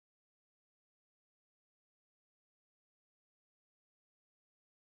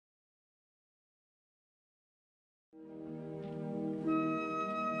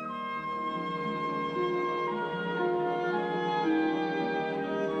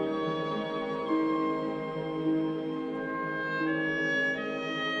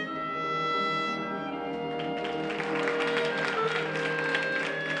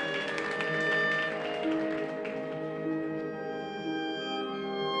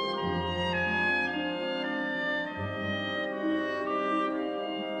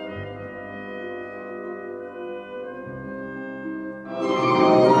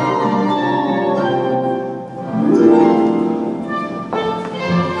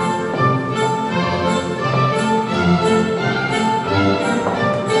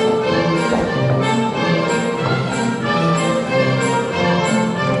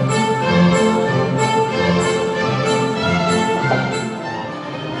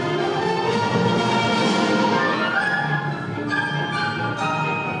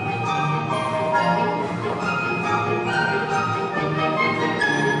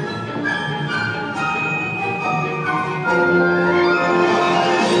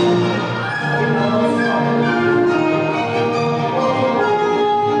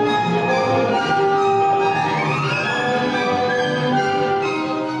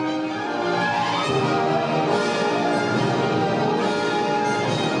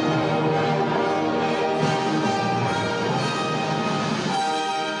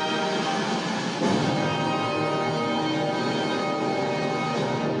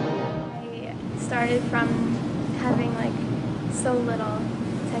started from having like so little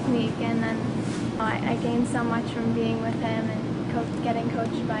technique, and then I gained so much from being with him and getting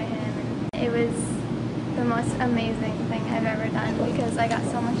coached by him. And it was the most amazing thing I've ever done because I got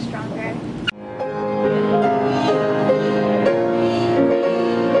so much stronger.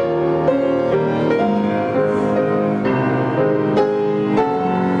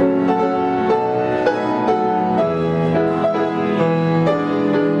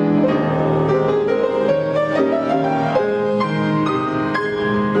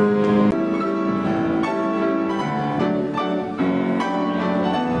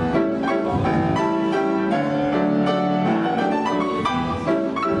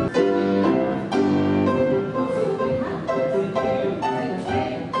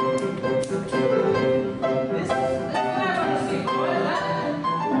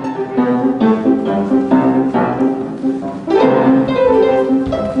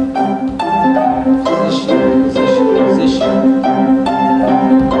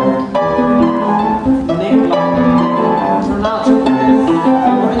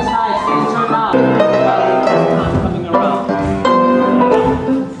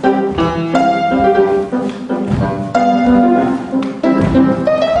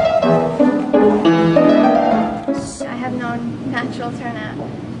 Natural turnout.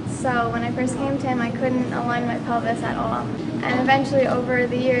 So when I first came to him, I couldn't align my pelvis at all. And eventually over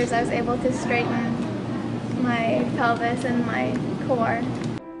the years, I was able to straighten my pelvis and my core.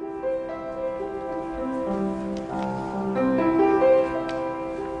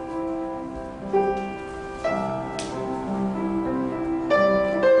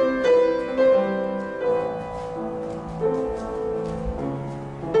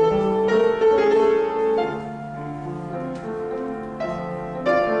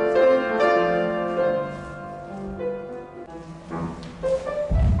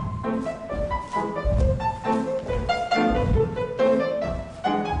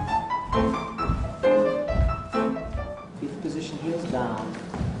 Position heels down.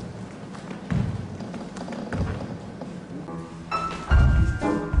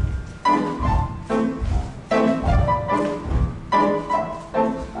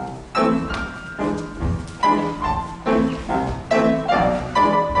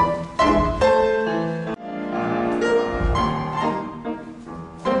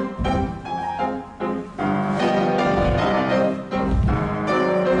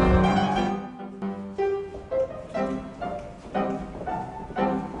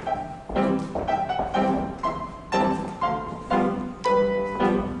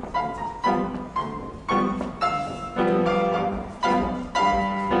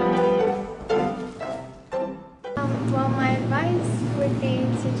 Well, my advice would be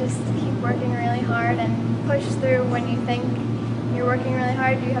to just keep working really hard and push through. When you think you're working really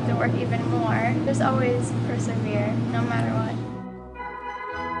hard, you have to work even more. Just always persevere, no matter what.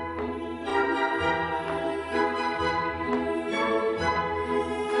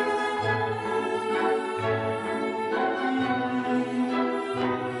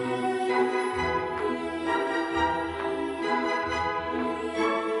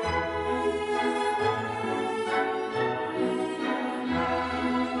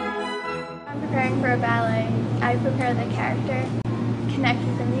 Preparing for a ballet, I prepare the character, connect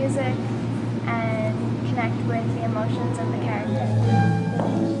with the music, and connect with the emotions of the character.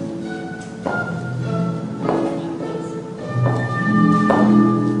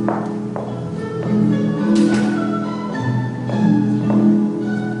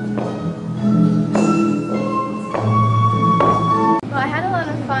 Well, I had a lot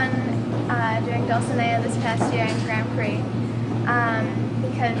of fun doing Dulcinea this past year in Grand Prix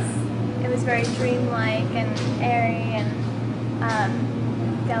because it was very dreamlike and airy and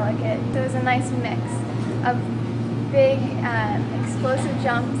delicate. So it was a nice mix of big explosive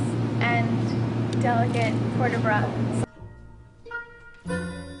jumps and delicate port de bras.